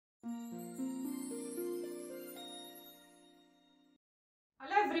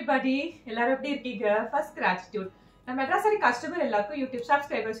everybody. எல்லாரும் எப்படி இருக்கீங்க? First gratitude. நம்ம Madras Sarees கஸ்டமர் எல்லாருக்கும் YouTube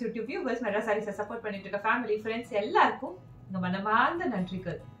subscribers, YouTube viewers, Madras Sarees support பண்ணிட்டு இருக்க family friends எல்லாருக்கும் உங்க மனமார்ந்த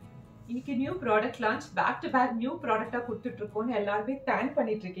நன்றிகள். இன்னைக்கு new product launch back to back new ப்ராடக்ட்டா கொடுத்துட்டு இருக்கோம்னு எல்லாரும் தேங்க்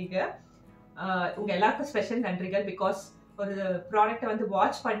பண்ணிட்டு இருக்கீங்க. உங்க எல்லாருக்கும் ஸ்பெஷல் நன்றிகள் பிகாஸ் ஒரு ப்ராடக்ட்டை வந்து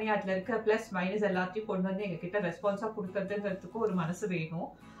வாட்ச் பண்ணி அதுல இருக்க பிளஸ் மைனஸ் எல்லாத்தையும் கொண்டு வந்து எங்க கிட்ட ரெஸ்பான்ஸா கொடுக்கறதுங்கிறதுக்கு ஒரு மனசு வேணும்.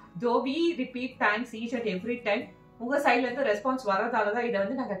 Though we repeat thanks each and every time, உங்க சைட்ல இருந்து ரெஸ்பான்ஸ் வரதால தான் இதை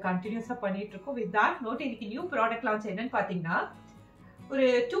வந்து நாங்க கண்டினியூஸா பண்ணிட்டு இருக்கோம். வித் தட் நோட் இன்னைக்கு நியூ ப்ராடக்ட் லான்ச் என்னன்னு பாத்தீங்கன்னா ஒரு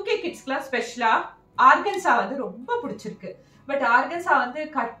 2K கிட்ஸ்க்குலாம் ஸ்பெஷலா ஆர்கன்சா வந்து ரொம்ப பிடிச்சிருக்கு. பட் ஆர்கன்சா வந்து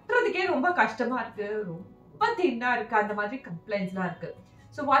கட்டுறதுக்கே ரொம்ப கஷ்டமா இருக்கு, ரொம்ப தின்னா இருக்கு, அந்த மாதிரி கம்ப்ளைண்ட்ஸ்லாம் இருக்கு.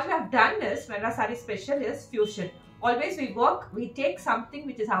 So what we have done is Madras Sarees special is fusion. Always we take something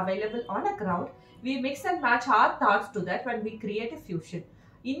which is available on a ground, we mix and match our thoughts to that when we create a fusion.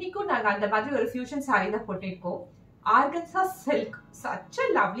 இன்னைக்கும் நாங்க அந்த மாதிரி ஒரு fusion sorry தான் போட்டிருக்கோம். Organza silk, such a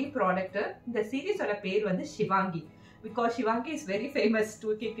lovely product. இந்த சீரிஸோட பேர் வந்து Shivangi because Shivangi is very famous.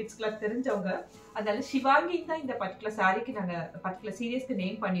 2K kids க்கு தெரிஞ்சவங்க, அதனால Shivangi தான் இந்த பர்టిక్యులர் சாரிக்கு நாங்க பர்టిక్యులர் சீரிஸ்க்கு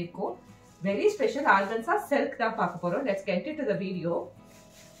நேம் பண்ணிருக்கோம். வெரி ஸ்பெஷல் Organza silk தான் பார்க்க போறோம். Let's get into the video.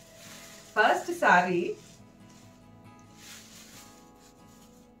 First saree,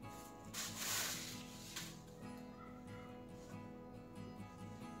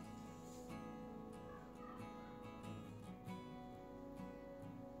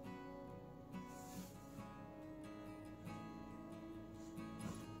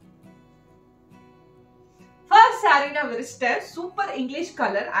 saree na viristar super English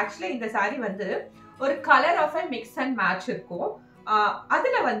color. Actually இந்த saree வந்து ஒரு color of a mix and match இருக்கும்.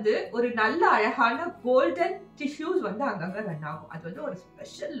 அதுல வந்து ஒரு நல்ல அழகான golden tissues வந்து அங்கங்க ரன் ஆகும். அது வந்து ஒரு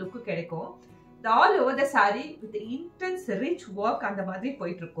ஸ்பெஷல் லுக் கிடைக்கும். all over the saree with intense rich work அந்த மாதிரி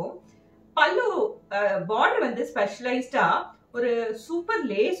போயிட்டு இருக்கும். பல்லு border வந்து ஸ்பெஷலைஸ்டா ஒரு சூப்பர்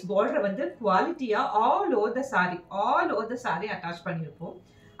லேஸ் border வந்து குவாலிட்டியா all over the saree attach பண்ணிருப்போம்.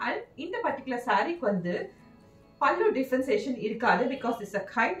 and இந்த பர்టిక్యులர் சாரிக்கு வந்து பல்லு டிஃபரன்சியேஷன் இருக்காது because it's a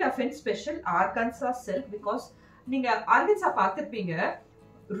kind of a special organza silk. because நீங்க ஆர்கன்சா பார்த்திருப்பீங்க,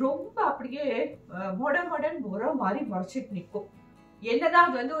 ரொம்ப அப்படியே மாடர்ன் முறை மாதிரி முறைச்சிட்டு நிற்கும். என்னதான்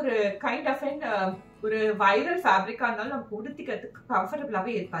அது வந்து ஒரு கைண்ட் ஆஃப் ஒரு வைரல் ஃபேப்ரிக்கா இருந்தாலும் நமக்கு உடுத்திக்கிறதுக்கு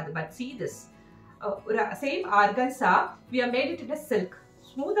கம்ஃபர்டபுளாவே இருக்காது. பட் see this, ஒரு same organza we have made it in a silk.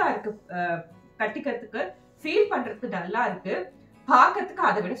 ஸ்மூத்தா இருக்கு, கட்டிக்கிறதுக்கு ஃபீல் பண்றதுக்கு நல்லா இருக்கு, பார்க்கறதுக்கு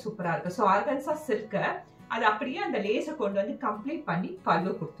அதை விட சூப்பரா இருக்கு. ஸோ ஆர்கன்சா சில்க அது அப்படியே அந்த லேஸை கொண்டு வந்து கம்ப்ளீட் பண்ணி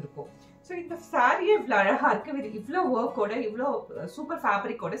பல்லு கொடுத்துருக்கோம். ஸோ இந்த சாரியே இவ்வளோ அழகா இருக்கு, இவ்வளோ ஒர்க்கோட இவ்வளோ சூப்பர்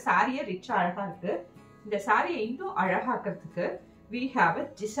ஃபேப்ரிக்கோட சாரியே ரிச்சா அழகா இருக்கு. இந்த சாரியை இன்னும் அழகாக்கிறதுக்கு we have a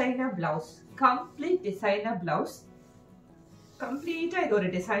designer blouse, complete designer blouse. கம்ப்ளீட்டா இது ஒரு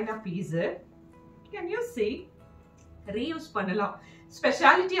designer piece. Can you see? reuse பண்ணலாம்.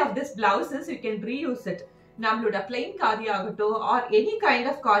 Speciality of this blouse is you can reuse it. நம்மளோட பிளெயின் காரி ஆகட்டும் ஆர் எனி கைண்ட்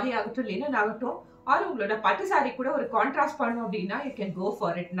ஆஃப் காரி ஆகட்டும், லினன் ஆகட்டும், ஆர் உங்களோட பட்டு சாரி கூட ஒரு கான்ட்ராஸ்ட் பண்ணணும் அப்படின்னா you can go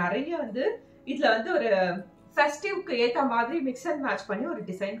for it. நிறைய வந்து இதுல வந்து ஒரு ஃபெஸ்டிவ்க்கு ஏத்த மாதிரி மிக்ஸ் அண்ட் மேட்ச் பண்ணி ஒரு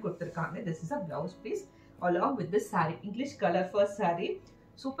டிசைன் கொடுத்துருக்காங்க. This is a blouse piece along with this saree. English color first saree,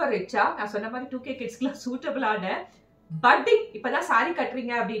 super ரிச்சா. நான் சொன்ன மாதிரி 2K கிட்ஸ்க்குலாம் சூட்டபிளான பட்டிங். இப்பதான் சாரி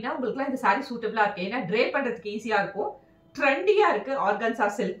கட்டுறீங்க அப்படின்னா உங்களுக்குலாம் இந்த சாரி சூட்டபிளா இருக்கு. ஏன்னா ட்ரே பண்றதுக்கு ஈஸியா இருக்கும், ட்ரெண்டியா இருக்கு. ஆர்கன்சா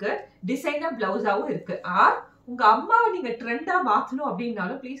சில்க் டிசைனர் பிளவுஸாவும் இருக்கு. ஆர் உங்க அம்மாவை நீங்க ட்ரெண்டா மாத்தணும்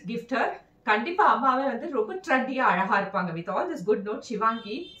அப்படின்னாலும் ப்ளீஸ் கிஃப்டர். கண்டிப்பா அம்மாவே வந்து ரொம்ப ட்ரெண்டியா அழகா இருப்பாங்க. With all this good note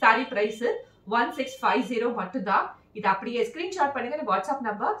Shivangi sorry price 1650 மட்டும்தான். இது அப்படியே ஸ்கிரீன்ஷாட் பண்ணுங்க. வாட்ஸ்அப்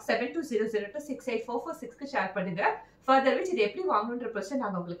நம்பர் 7200268446க்கு ஷேர் பண்ணுங்க. ஃபர்தர் விச் இது எப்படி வாங்கணுன்ற ப்ரொசீஜர்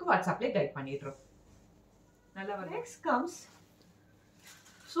நாங்க உங்களுக்கு வாட்ஸ்அப்ல கைட் பண்ணிடுறோம். நல்லா வரும். Next comes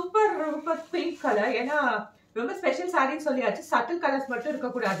super pink colour. ஏன்னா ரொம்ப ஸ்பெஷல் சாரின்னு சொல்லியாச்சு, சட்டில் கலர்ஸ் மட்டும்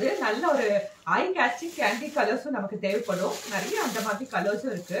இருக்கக்கூடாது, நல்ல ஒரு ஐ கேட்சிங் கேண்டி கலர்ஸும் நமக்கு தேவைப்படும். நிறைய அந்த மாதிரி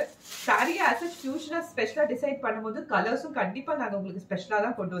கலர்ஸும் இருக்கு. சாரியை ஆஸ் அ ஃபியூஷனா ஸ்பெஷலா டிசைட் பண்ணும்போது கலர்ஸும் கண்டிப்பா நாங்க உங்களுக்கு ஸ்பெஷலா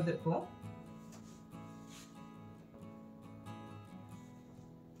தான் கொண்டு வந்திருக்கோம்.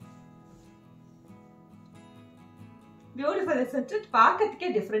 Beautiful isn't it? பார்க்கிறதுக்கே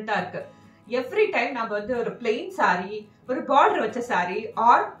டிஃப்ரெண்டா இருக்கு. எவ்ரி டைம் நம்ம வந்து ஒரு பிளெயின் சாரி, ஒரு பார்டர் வச்ச சாரி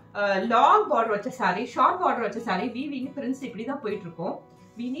ஆர் லாங் பார்டர் வச்ச சாரி, ஷார்ட் பார்டர் வச்ச சாரி, வீவிங் பிரின்ஸ் இப்படி தான் போயிட்டு இருக்கோம்.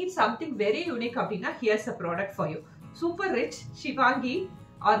 we need something very unique அப்படின்னா here's a product for you. super rich Shivangi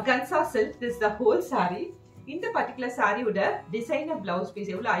organza silk, this is the whole saree. இந்த particular சாரியோட designer blouse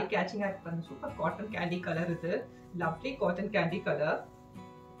piece எவ்வளவு ஐ கேட்சிங்கா இருக்கு. சூப்பர் காட்டன் கேண்டி கலர், இது லவ்லி காட்டன் கேண்டி கலர்.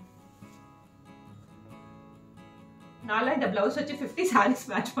 நாளா இந்த blouse வச்சு 50 sarees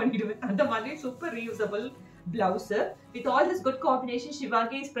match பண்ணிடுவேன். அந்த மாதிரி super reusable blouse. With all this good combination,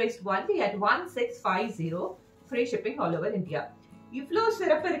 Shivangi is priced only at 1650, free shipping all over India. இவ்ளோ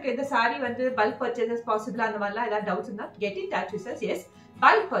சிறப்பு இருக்கு இந்த saree வந்து bulk purchases possible அந்த மாதிரிலாம் ஏதாவது doubts இருந்தா get in touch with us. Yes,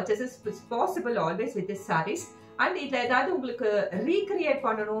 bulk purchases is possible always with this sarees. And இதுல ஏதாவது உங்களுக்கு recreate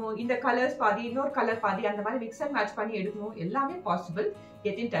பண்ணனும், இந்த கலர்ஸ் பாதி இன்னொரு கலர் பாதி அந்த மாதிரி mix and match பண்ணி எடுக்கணும், எல்லாமே possible.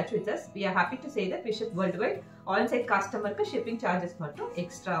 Get in touch with us. We are happy to say that we ship worldwide. On-site customer-க்கு shipping charges மட்டும்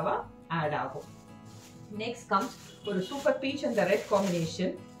எக்ஸ்ட்ராவா add ஆகும். Next comes ஒரு super peach and the red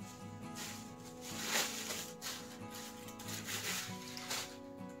combination.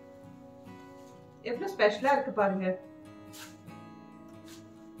 எவ்வளவு ஸ்பெஷலா இருக்கு பாருங்க.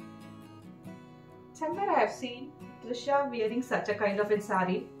 Somewhere I have seen Trisha wearing such a kind of a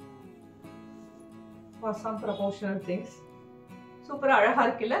saree for some promotional things. சூப்பரா அழகா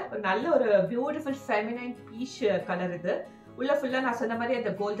இருக்குல்ல? ஒரு நல்ல ஒரு பியூட்டிஃபுல் ஃபெமினைன் பீச் கலர் இது. உள்ள ஃபுல்லா நான் சொன்ன மாதிரி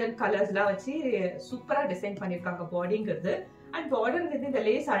அந்த கோல்டன் கலர்ஸ்லாம் வச்சு சூப்பரா டிசைன் பண்ணிருக்காங்க பாடிங்கிறது. அண்ட் பார்டர்ங்கிறது இந்த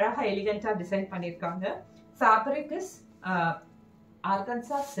லேஸ் அழகா எலிகண்டா டிசைன் பண்ணிருக்காங்க. Fabric is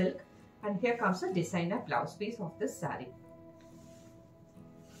Organza silk. And here comes the designer blouse piece of this saree.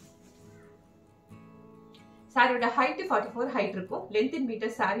 Saree oda height 44 height irukum. Length in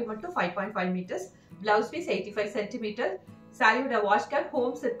meters saree mattum 5.5 meters. Blouse piece 85 cm. Saree oda wash cap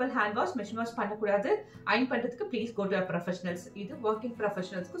home simple hand wash machine wash panna kudadu. Iron pandradhukku please go to a professionals. Idu working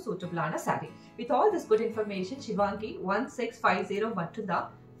professionals ku suitable ana saree. With all this good information, Shivangi 1650 mattum da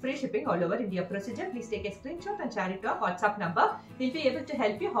free shipping all over India. Procedure, please take a screenshot and share it to our WhatsApp number. We'll be able to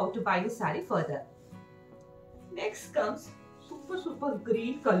help you how to buy this saree further. Next comes super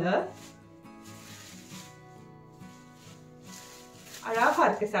green color. அழகா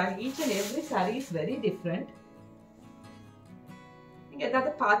இருக்கு saree. Each and every saree is very different. நீங்க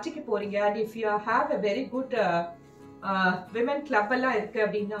ஏதாவது பார்ட்டிக்கு போறீங்க and if you have a very good women club எல்லாம் இருக்கு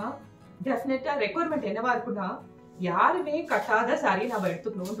அப்படின்னா definitely requirement என்னவா இருக்குன்னா யாருமே கட்டாத saree நம்ம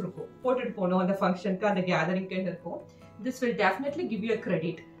எடுத்துக்கணும்னு இருக்கும், போட்டுட்டு போகணும் அந்த ஃபங்க்ஷனுக்கு அந்த கேதரிங்க்கு இருக்கும். This will definitely give you a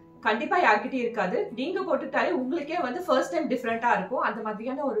credit. கண்டிப்பா யார்கிட்டயும் இருக்காது, நீங்க போட்டுட்டாலே உங்களுக்கே வந்து ஃபர்ஸ்ட் டைம் டிஃபரெண்டா இருக்கும். அந்த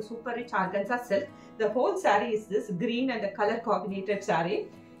மாதிரியான ஒரு super rich organza silk. The whole saree is this green and the color coordinated saree.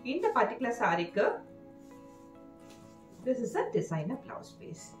 இந்த particular சாரிக்கு this is a designer blouse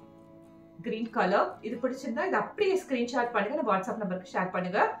piece. Green color. இது பிடிச்சிருந்தா இது அப்படியே ஸ்கிரீன்ஷாட் பண்ணுங்க, நம்ம வாட்ஸ்அப் நம்பருக்கு ஷேர்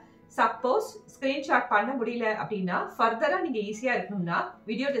பண்ணுங்க. சப்போஸ் ஸ்கிரீன்ஷாட் பண்ண முடியல அப்படின்னா ஃபர்தரா நீங்க ஈஸியா இருக்கணும்னா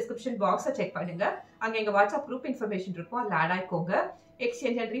வீடியோ டிஸ்கிரிப்ஷன் பாக்ஸை செக் பண்ணுங்க. அங்க எங்க வாட்ஸ்அப் குரூப் இன்ஃபர்மேஷன் இருக்கும், அதுல add ஆயிக்கோங்க.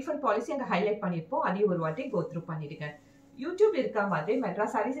 Exchange and refund policy அங்க ஹைலைட் பண்ணிருப்போம், அதையும் ஒரு வாட்டி கோ த்ரூ பண்ணிடுங்க. யூடியூப் இருக்க மாதிரி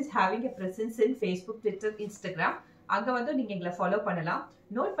Madras saris is having a presence in Facebook, Twitter, Instagram. அங்க வந்து நீங்க எங்களை ஃபாலோ பண்ணலாம்.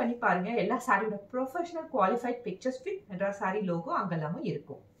 நோட் பண்ணி பாருங்க, எல்லா சாரியோட professional qualified pictures with Madras sorry logo அங்கெல்லாமும்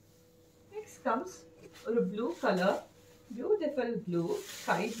இருக்கும். நெக்ஸ்ட் கம்ஸ் ஒரு blue colour, beautiful blue,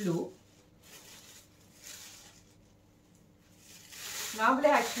 sky blue.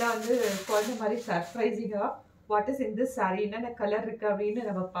 நாமளே ஆக்சுவலா வந்து குழந்தை மாதிரி சர்ப்ரைசிங்கா what is in this sorry, என்னென்ன கலர் இருக்கு அப்படின்னு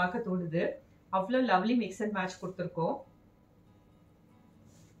நம்ம பார்க்க தோணுது. அவ்வளோ லவ்லி மிக்ஸ் அண்ட் மேட்ச் கொடுத்துருக்கோம்.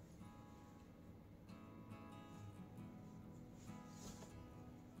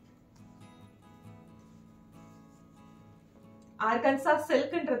 ஆர்கன்சா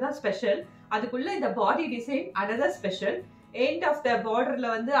சில்க்ன்றது தான் ஸ்பெஷல். அதுக்குள்ள இந்த பாடி design another special. End of the பார்டர்ல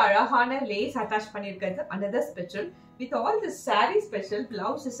வந்து அழகான lace attach பண்ணிருக்கிறது another special. With all this saree special,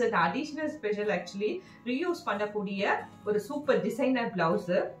 blouse is an additional special actually. Reuse பண்ணக்கூடிய ஒரு super designer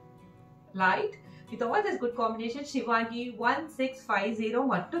blouse. Right? With all this good combination, Shivangi 1650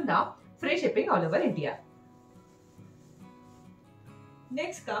 மட்டும் தான் free shipping all over India.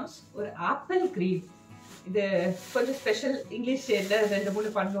 Next comes ஒரு apple green. இது கொஞ்சம் special English ஷேட்ல 2-3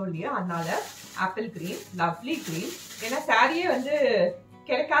 பண்ணோம் இல்லையா, அதனால ஆப்பிள் கிரீன், லவ்லி கிரீன். ஏன்னா சாரியே வந்து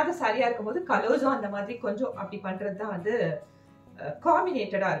கிடைக்காத சாரியா இருக்கும் போது கலர்ஸும் அந்த மாதிரி கொஞ்சம் அப்படி பண்றது தான் வந்து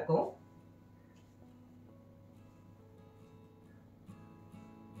காம்பினேட்டடா இருக்கும்.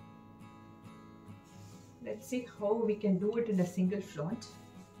 Let's see how we can do it in a single flaunt.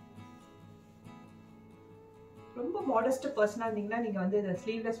 ரொம்ப மாடஸ்ட் பர்சனா இருந்தீங்கன்னா நீங்க வந்து இந்த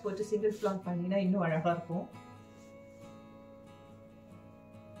ஸ்லீவ்லெஸ் போட்டு சிங்கிள் ஃப்ளாண்ட் பண்ணீங்கன்னா இன்னும் அழகா இருக்கும்.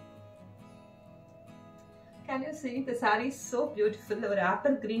 Can you see the saree is so beautiful? ஒரு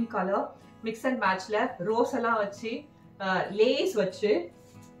apple green color mix and matchல rose எல்லாம் வச்சு லேஸ் வச்சு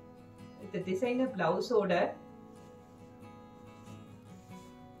இந்த டிசைனர் பிளவுஸோட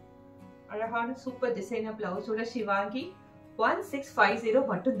அழகான சூப்பர் டிசைனர் பிளவுஸோட ஷிவாங்கி 1650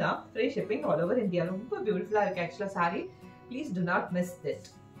 மட்டும் தான் free shipping all over India. ரொம்ப பியூட்டிஃபுல்லா இருக்கு ஆக்சுவலா sorry. Please to not miss it.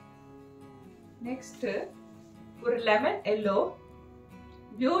 Next ஒரு லெமன் எல்லோ,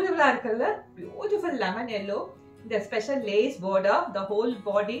 பியூட்டிஃபுல்லா இருக்குல்ல, பியூட்டிஃபுல் லெமன் எல்லோ. இந்த special lace border, the whole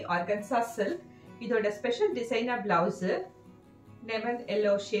body organza silk. இதோட special designer blouse lemon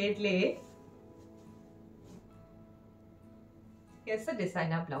yellow ஷேட்லே Here's the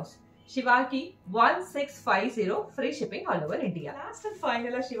designer blouse. Shivangi 1650, free shipping all over India. Last and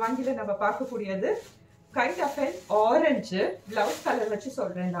final, Shivangi la namba paakakudiyadhu kind of an orange blouse color வச்சு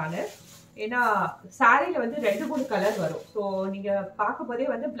சொல்றேன் நானு. ஏன்னா சாரியில வந்து ரெண்டு மூணு colour வரும். So நீங்க பார்க்கும்போதே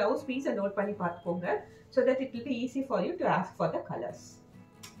வந்து பிளவுஸ் பீஸை நோட் பண்ணி பார்த்துக்கோங்க. So that it will be easy for you to ask for the colours.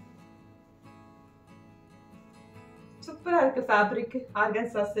 சூப்பரா இருக்கு ஃபேப்ரிக்,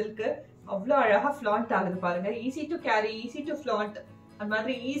 ஆர்கன்சா சில்க். அவ்வளோ அழகா ஃபிளாண்ட் ஆகுது பாருங்க. Easy to carry, easy to ஃபிளாண்ட். அந்த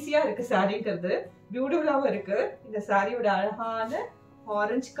மாதிரி ஈஸியா இருக்கு சாரிங்கிறது. பியூட்டிஃபுல்லாவும் இருக்கு. இந்த சாரியோட அழகான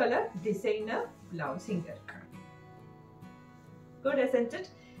ஆரஞ்சு கலர் டிசைனர் பிளவுஸ் இங்க இருக்கு. Good isn't it?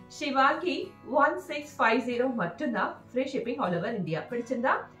 Shivangi 1650 மட்டும்தான், free shipping all over India.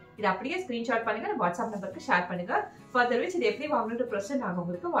 பிடிச்சிருந்தா இதை அப்படியே ஸ்கிரீன்ஷாட் பண்ணுங்க, நம்ம வாட்ஸ்அப் நம்பருக்கு ஷேர் பண்ணுங்க. ஃபர்தர் இது எப்படி வாங்கணுன்ற ப்ரொசஸ் நாங்கள்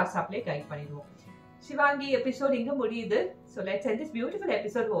உங்களுக்கு வாட்ஸ்அப்லேயே கைட் பண்ணிடுவோம். Shivangi episode inga mudiyudhu. So let's end this beautiful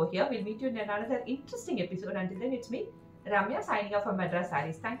episode over here. We'll meet you in another interesting episode. Until then, it's me, Ramya, signing off from Madras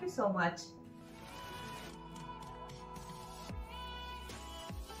Sarees. Thank you so much.